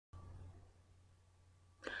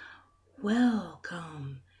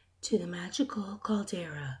Welcome to the magical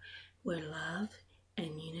caldera where love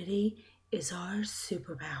and unity is our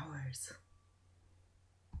superpowers.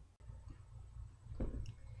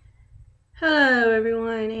 Hello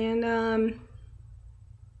everyone, and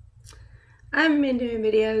I haven't been doing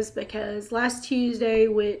videos because last Tuesday,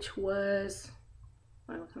 which was,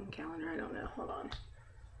 well, on the calendar, I don't know, hold on.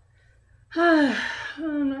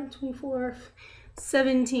 Not 24th.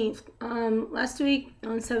 17th. Last week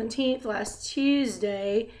on 17th, last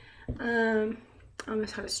Tuesday, I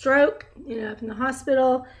almost had a stroke, ended up in the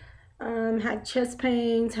hospital, had chest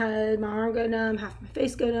pains, had my arm go numb, half my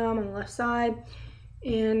face go numb on the left side,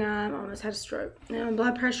 and almost had a stroke. And my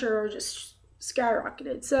blood pressure just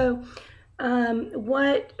skyrocketed. So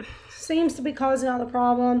what seems to be causing all the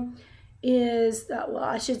problem is that, well,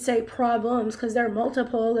 I should say problems because they're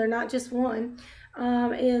multiple, they're not just one.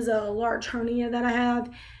 Is a large hernia that I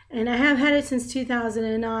have, and I have had it since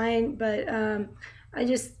 2009, but I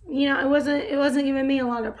just, it wasn't giving me a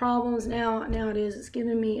lot of problems. Now it is. It's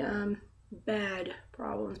giving me bad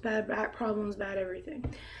problems, bad back problems, bad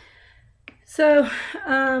everything. So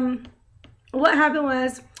what happened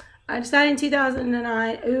was I decided in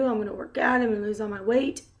 2009, I'm going to work out, I'm going to lose all my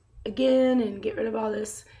weight again and get rid of all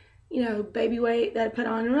this, baby weight that I put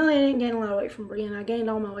on. And really, I didn't gain a lot of weight from Brian. I gained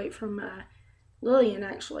all my weight from Lillian,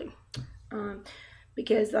 actually,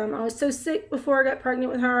 because I was so sick before I got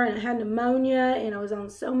pregnant with her, and I had pneumonia, and I was on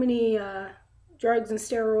so many drugs and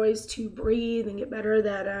steroids to breathe and get better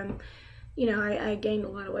that I gained a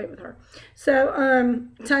lot of weight with her. So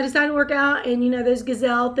so I decided to work out, and those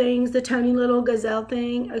Gazelle things, the tiny little Gazelle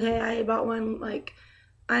thing. Okay, I bought one like,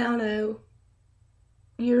 I don't know,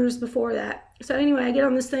 years before that. So anyway, I get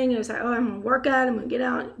on this thing, and I was like, I'm gonna work out, I'm gonna get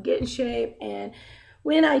out, get in shape. And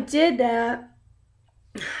when I did that,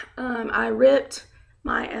 I ripped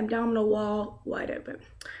my abdominal wall wide open,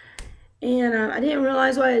 and I didn't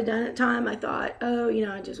realize what I had done at the time. I thought,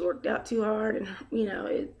 I just worked out too hard, and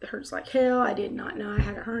it hurts like hell. I did not know I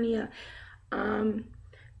had a hernia,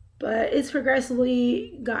 but it's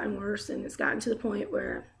progressively gotten worse, and it's gotten to the point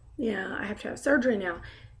where I have to have surgery now,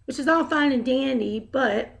 which is all fine and dandy,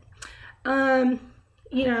 but I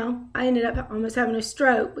ended up almost having a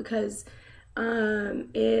stroke because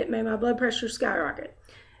it made my blood pressure skyrocket.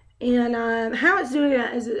 And how it's doing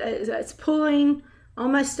that is it's pulling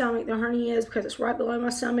on my stomach. The hernia is because it's right below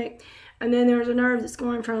my stomach, and then there's a nerve that's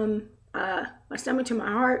going from my stomach to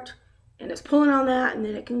my heart, and it's pulling on that, and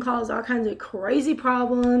then it can cause all kinds of crazy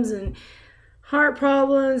problems and heart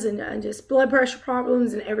problems and just blood pressure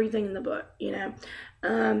problems and everything in the book, and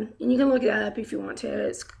you can look it up if you want to.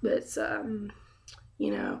 It's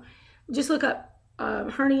just look up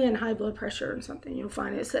hernia and high blood pressure or something. You'll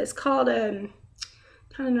find it. It's called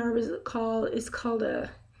kind of nerve is it called? It's called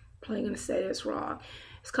probably going to say this wrong.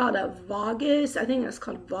 It's called a vagus. I think it's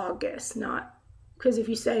called vagus, not, because if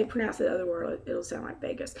you pronounce the other word, it'll sound like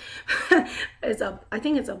Vegas. I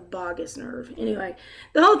think it's a vagus nerve. Anyway,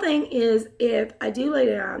 the whole thing is, if I do lay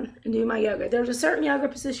down and do my yoga, there's a certain yoga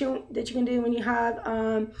position that you can do when you have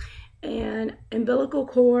an umbilical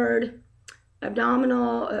cord,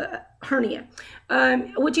 abdominal hernia.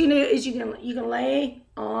 What you can do is you can lay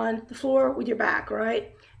on the floor with your back,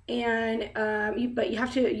 right? And but you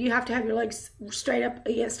have to have your legs straight up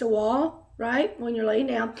against a wall, right, when you're laying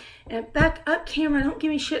down. And back up, camera, don't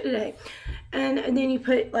give me shit today. And then you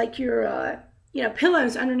put like your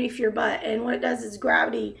pillows underneath your butt, and what it does is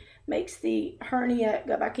gravity makes the hernia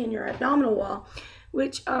go back in your abdominal wall,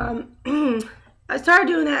 which I started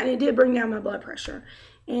doing that, and it did bring down my blood pressure.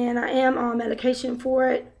 And I am on medication for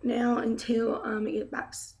it now until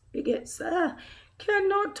it gets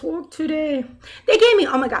cannot talk today. They gave me,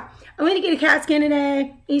 oh my god, I went to get a CAT scan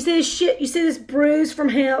today, and you see this shit, you see this bruise from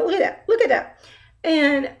hell. Look at that.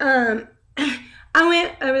 And I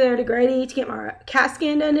went over there to Grady to get my CAT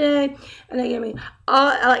scan done today, and they gave me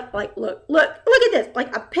look at this,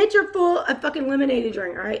 like a pitcher full of fucking lemonade to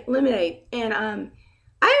drink, right? Lemonade. And I didn't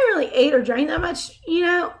really eat or drink that much,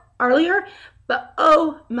 earlier, but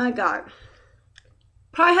oh my god.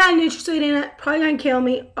 Probably had a NutraSweet in it. Probably gonna kill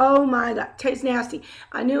me. Oh my god, tastes nasty.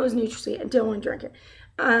 I knew it was NutraSweet. I didn't want to drink it.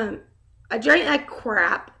 I drank that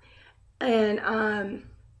crap and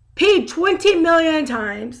peed 20 million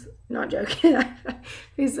times. Not joking. I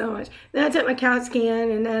peed so much. Then I took my CAT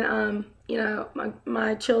scan, and then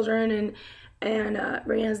my children and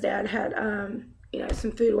Brianne's dad had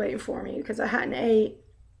some food waiting for me because I hadn't ate.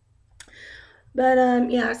 But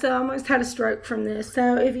so I almost had a stroke from this.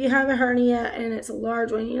 So if you have a hernia and it's a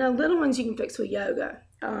large one, little ones you can fix with yoga.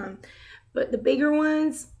 But the bigger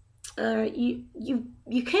ones, you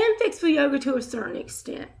can fix with yoga to a certain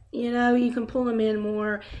extent. You know, you can pull them in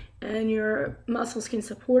more and your muscles can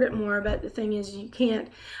support it more, but the thing is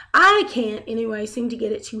I can't anyway seem to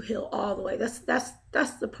get it to heal all the way. That's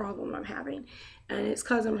the problem I'm having. And it's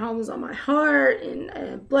causing problems on my heart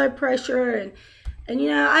and blood pressure and you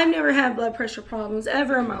know, I've never had blood pressure problems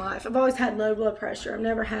ever in my life. I've always had low blood pressure. I've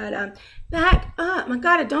never had back up. My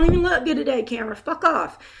God, it don't even look good today, camera. Fuck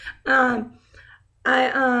off. I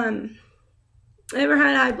never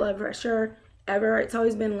had high blood pressure ever. It's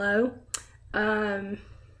always been low. Never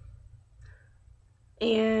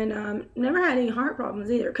had any heart problems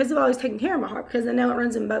either, because I've always taken care of my heart, because I know it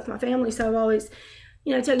runs in both my family. So I've always,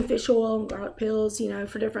 you know, taken fish oil and garlic pills, you know,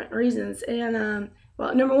 for different reasons. And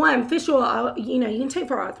well, number one, fish oil, you know, you can take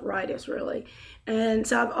for arthritis, really. And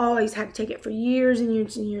so I've always had to take it for years and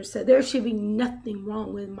years and years. So there should be nothing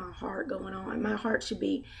wrong with my heart going on. My heart should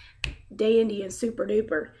be dandy and super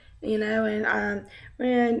duper, you know. And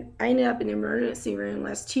when I ended up in the emergency room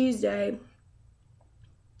last Tuesday,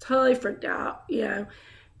 totally freaked out, you know,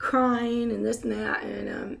 crying and this and that.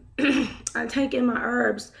 And I'm taking my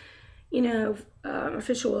herbs, you know, my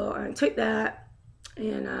fish oil, and I took that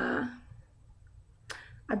and I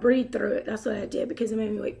breathed through it. That's what I did, because it made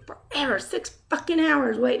me wait forever, 6 fucking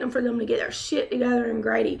hours waiting for them to get their shit together in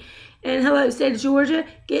Grady. And hello, state of Georgia,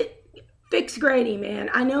 fix Grady, man.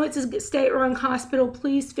 I know it's a state-run hospital.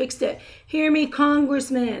 Please fix it. Hear me,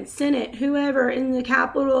 Congressman, Senate, whoever in the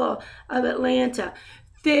capital of Atlanta.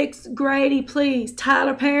 Fix Grady, please.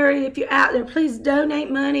 Tyler Perry, if you're out there, please donate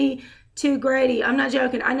money to Grady. I'm not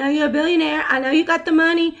joking. I know you're a billionaire. I know you got the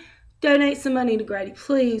money. Donate some money to Grady,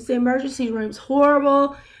 please. The emergency room's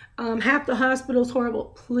horrible. Half the hospital's horrible.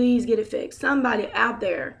 Please get it fixed. Somebody out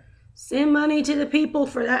there, send money to the people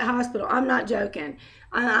for that hospital. I'm not joking.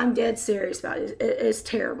 I'm dead serious about it. It's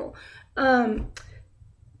terrible. Because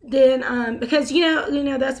you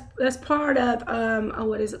know that's part of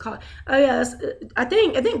what is it called? Oh yeah, I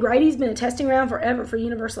think Grady's been a testing ground forever for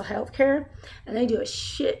universal health care, and they do a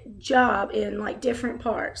shit job in like different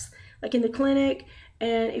parts, like in the clinic.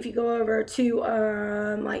 And if you go over to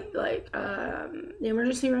the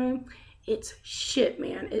emergency room, it's shit,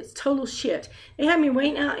 man. It's total shit. They had me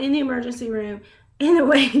waiting out in the emergency room, in the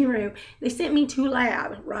waiting room. They sent me to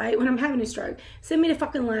lab, right, when I'm having a stroke. Sent me to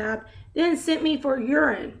fucking lab, then sent me for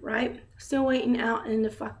urine, right? Still waiting out in the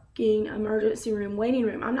fucking emergency room, waiting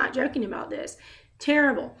room. I'm not joking about this.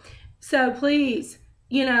 Terrible. So please,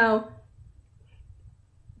 you know,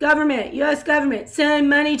 government, U.S. government, send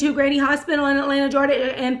money to Grady Hospital in Atlanta,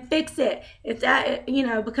 Georgia, and fix it. If that, you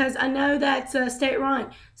know, because I know that's state run.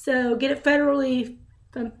 So get it federally,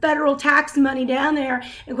 from federal tax money down there,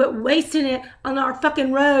 and quit wasting it on our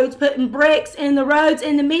fucking roads, putting bricks in the roads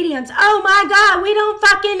and the medians. Oh my God, we don't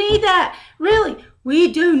fucking need that. Really,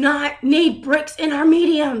 we do not need bricks in our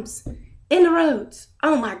mediums, in the roads.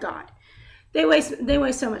 Oh my God. They waste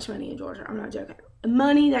so much money in Georgia. I'm not joking.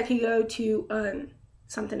 Money that could go to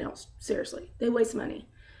something else. Seriously, they waste money.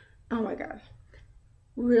 Oh my God,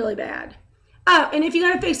 really bad. Oh, and if you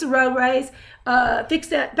gotta fix the roadways, fix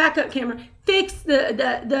that backup camera, fix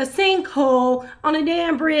the sinkhole on a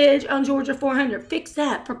damn bridge on Georgia 400. Fix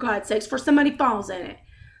that, for God's sakes, before somebody falls in it.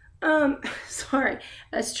 Sorry,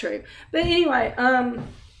 that's true. But anyway, oh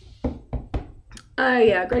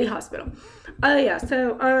yeah, Grady Hospital. Oh yeah,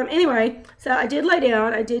 so anyway, so I did lay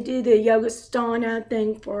down. I did do the yoga stana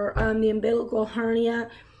thing for the umbilical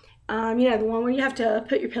hernia. You know, the one where you have to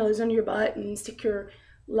put your pillows under your butt and stick your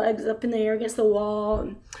legs up in the air against the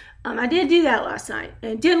wall. And I did do that last night,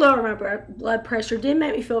 and it did lower my blood pressure. Did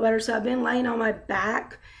make me feel better. So I've been laying on my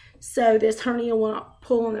back, so this hernia will not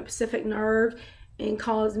pull on the Pacific nerve and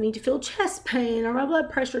cause me to feel chest pain or my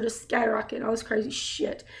blood pressure to skyrocket and all this crazy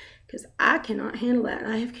shit. Because I cannot handle that,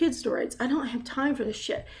 and I have kids to raise. I don't have time for this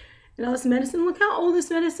shit. And all this medicine, look how old this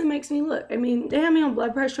medicine makes me look. I mean, they have me on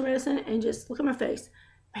blood pressure medicine, and just look at my face.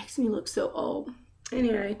 Makes me look so old.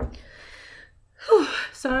 Anyway, whew,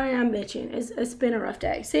 sorry I'm bitching. It's been a rough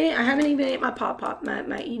day. See, I haven't even ate my Pop,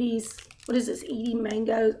 my Edie's, what is this, Edie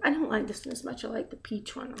mangoes. I don't like this one as much. I like the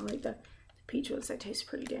peach one. I like the peach ones. That tastes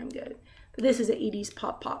pretty damn good. But this is an Edie's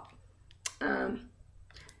Pop.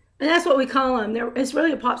 And that's what we call them. It's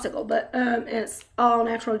really a popsicle, but it's all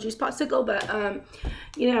natural juice popsicle. But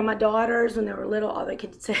you know, my daughters, when they were little, all they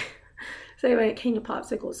could say when it came to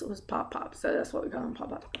popsicles, it was Pop. So that's what we call them,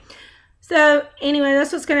 Pop. So anyway,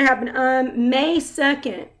 that's what's going to happen. May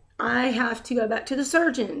 2nd, I have to go back to the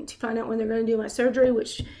surgeon to find out when they're going to do my surgery,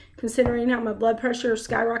 which, considering how my blood pressure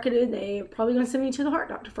skyrocketed, they're probably going to send me to the heart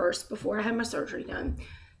doctor first before I have my surgery done.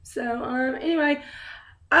 So anyway,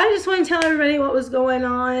 I just want to tell everybody what was going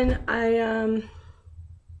on.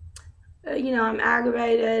 you know, I'm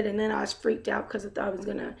aggravated, and then I was freaked out because I thought I was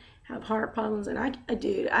going to have heart problems, and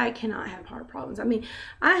dude, I cannot have heart problems. I mean,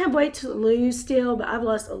 I have weight to lose still, but I've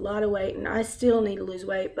lost a lot of weight, and I still need to lose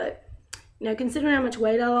weight, but, you know, considering how much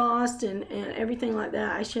weight I lost and everything like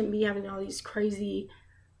that, I shouldn't be having all these crazy,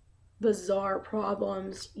 bizarre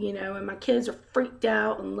problems, you know, and my kids are freaked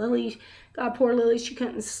out, and Lily, God, poor Lily, she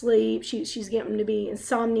couldn't sleep. She's getting to be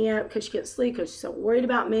insomniac because she couldn't sleep because she's so worried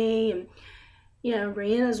about me, and, you know,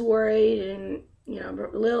 Brianna's worried, and, you know,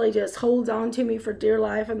 Lily just holds on to me for dear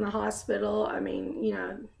life in the hospital. I mean, you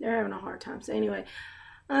know, they're having a hard time. So anyway,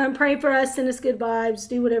 pray for us, send us good vibes,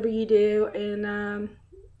 do whatever you do, and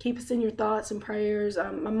keep us in your thoughts and prayers.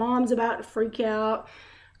 My mom's about to freak out.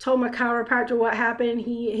 Told my chiropractor what happened.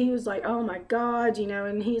 He was like, oh my God, you know,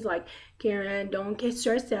 and he's like, Karen, don't get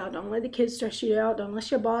stressed out. Don't let the kids stress you out. Don't let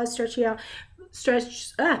your boss stress you out.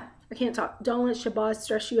 I can't talk. Don't let Shabazz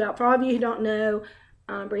stress you out. For all of you who don't know,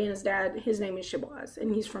 Brianna's dad, his name is Shabazz,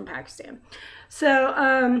 and he's from Pakistan.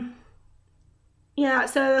 So, yeah,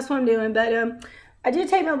 so that's what I'm doing. But I did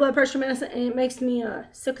take my blood pressure medicine, and it makes me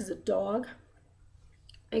sick as a dog.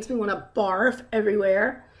 Makes me want to barf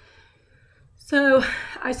everywhere. So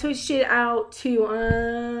I switched it out to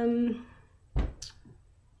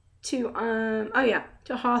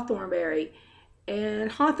hawthorn berry.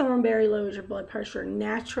 And hawthorn berry lowers your blood pressure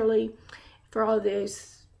naturally, for all of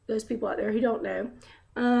those people out there who don't know.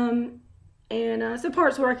 So far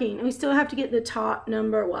it's working. And we still have to get the top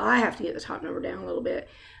number. Well, I have to get the top number down a little bit.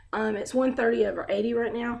 It's 130/80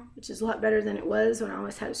 right now, which is a lot better than it was when I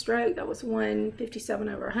almost had a stroke. That was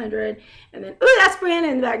 157/100. And then, ooh, that's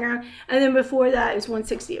Brianna in the background. And then before that, it was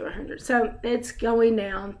 160/100. So it's going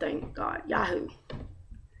down, thank God. Yahoo.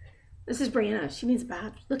 This is Brianna. She needs a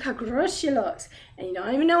bath. Look how gross she looks. And you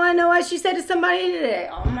don't even know I know what she said to somebody today.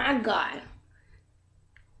 Oh my God.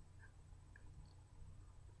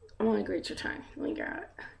 I want to greet your time. Let me grab it.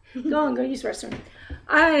 Go on, go use the restroom.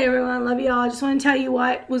 All right, everyone. Love you all. I just want to tell you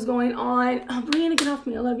what was going on. Oh, Brianna, get off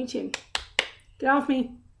me. I love you too. Get off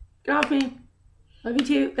me. Get off me. Love you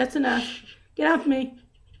too. That's enough. Get off me.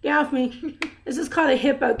 Get off me. This is called a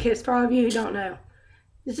hippo kiss for all of you who don't know.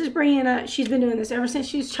 This is Brianna. She's been doing this ever since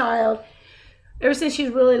she was a child. Ever since she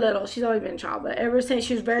was really little. She's always been a child, but ever since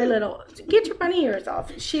she was very little. Get your bunny ears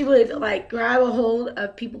off. She would, like, grab a hold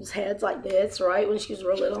of people's heads like this, right, when she was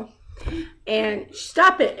real little. And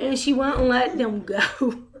stop it. And she won't let them go.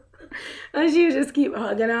 And she would just keep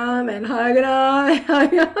hugging them and hugging them and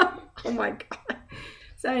hugging them. Oh, my God.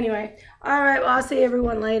 So, anyway. All right. Well, I'll see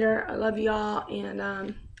everyone later. I love y'all.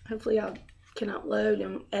 And hopefully I'll can upload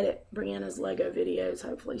and edit Brianna's Lego videos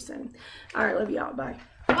hopefully soon. All right, love y'all. Bye.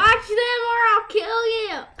 Watch them or I'll kill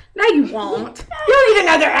you. No, you won't. You don't even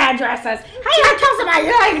know their addresses. How you gonna kill somebody?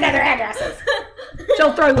 You don't even know their addresses.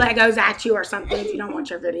 She'll throw Legos at you or something if you don't watch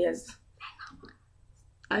her videos.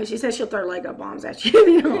 She says she'll throw Lego bombs at you if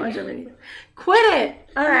you don't watch her videos. Quit it.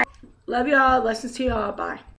 All right. Love y'all. Blessings to y'all. Bye.